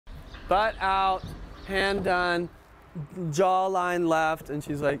butt out, hand done, jawline left, and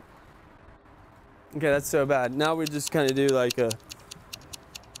she's like, okay, that's so bad. Now we just kind of do like a,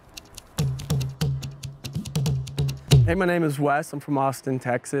 hey, my name is Wes. I'm from Austin,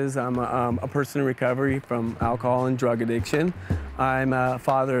 Texas. I'm a person in recovery from alcohol and drug addiction. I'm a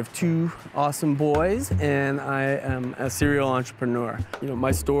father of 2 awesome boys, and I am a serial entrepreneur. You know,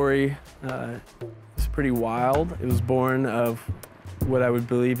 my story is pretty wild. It was born of what I would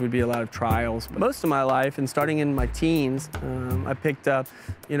believe would be a lot of trials. But most of my life, and starting in my teens, I picked up,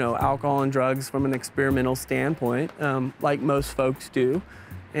 you know, alcohol and drugs from an experimental standpoint, like most folks do.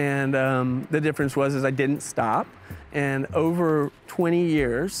 And the difference was I didn't stop. And over 20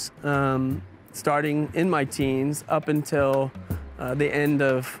 years, starting in my teens up until the end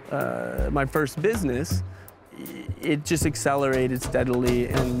of my first business, it just accelerated steadily,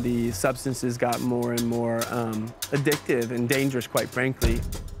 and the substances got more and more addictive and dangerous, quite frankly.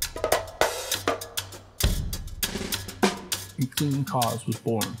 A Clean Cause was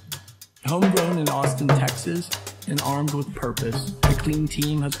born. Homegrown in Austin, Texas, and armed with purpose, the Clean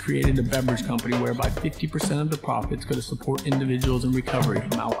team has created a beverage company whereby 50% of the profits go to support individuals in recovery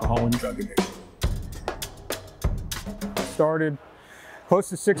from alcohol and drug addiction. Started close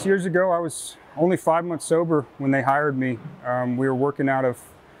to 6 years ago. I was only 5 months sober when they hired me. We were working out of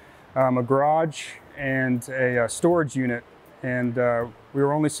a garage and a storage unit, and we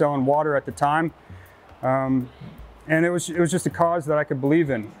were only selling water at the time. And it was just a cause that I could believe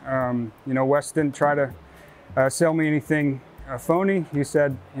in. You know, Wes didn't try to sell me anything phony. He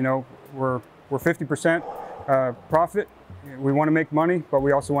said, you know, we're 50% profit. We want to make money, but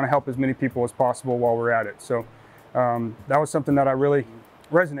we also want to help as many people as possible while we're at it. So that was something that I really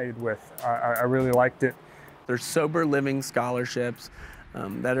resonated with. I really liked it. There's sober living scholarships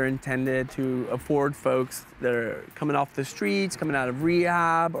that are intended to afford folks that are coming off the streets, coming out of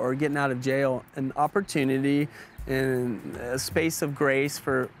rehab, or getting out of jail an opportunity and a space of grace,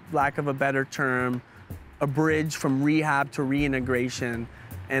 for lack of a better term, a bridge from rehab to reintegration,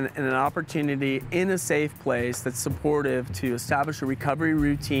 and an opportunity in a safe place that's supportive to establish a recovery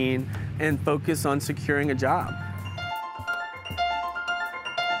routine and focus on securing a job.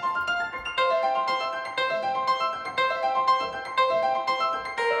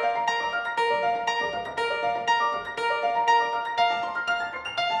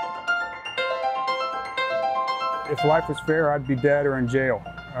 If life was fair, I'd be dead or in jail.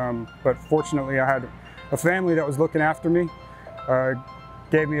 But fortunately, I had a family that was looking after me,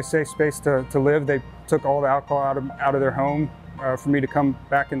 gave me a safe space to live. They took all the alcohol out of their home for me to come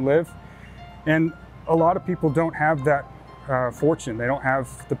back and live. And a lot of people don't have that fortune. They don't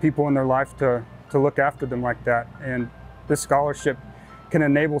have the people in their life to look after them like that. And this scholarship can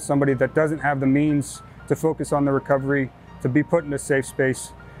enable somebody that doesn't have the means to focus on the recovery, to be put in a safe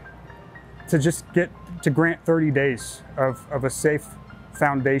space, to just grant 30 days of a safe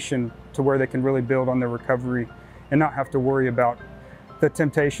foundation to where they can really build on their recovery and not have to worry about the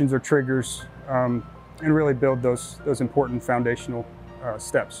temptations or triggers, and really build those important foundational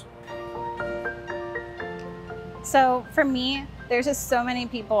steps. So for me, there's just so many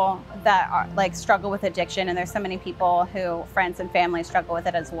people that are, struggle with addiction, and there's so many people who, friends and family, struggle with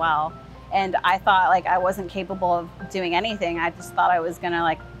it as well. And I thought I wasn't capable of doing anything. I just thought I was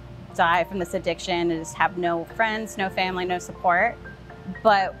gonna die from this addiction and just have no friends, no family, no support.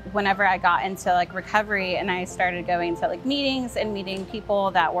 But whenever I got into recovery, and I started going to meetings and meeting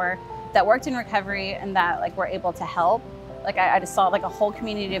people that worked in recovery and that were able to help, I just saw a whole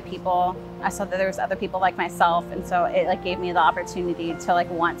community of people. I saw that there was other people like myself, and so it gave me the opportunity to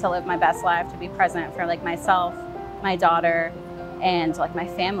want to live my best life, to be present for myself, my daughter, and my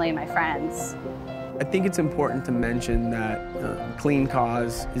family and my friends. I think it's important to mention that Clean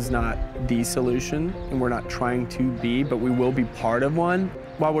Cause is not the solution, and we're not trying to be, but we will be part of one.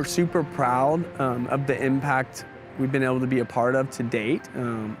 While we're super proud of the impact we've been able to be a part of to date,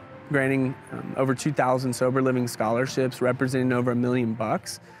 granting over 2,000 sober living scholarships representing over $1 million,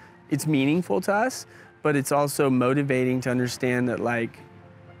 it's meaningful to us, but it's also motivating to understand that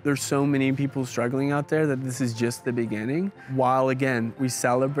there's so many people struggling out there that this is just the beginning. While again, we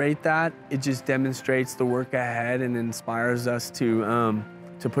celebrate that, it just demonstrates the work ahead and inspires us to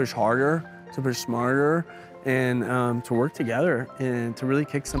push harder, to push smarter, and to work together and to really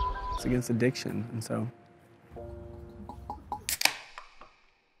kick some against addiction. And so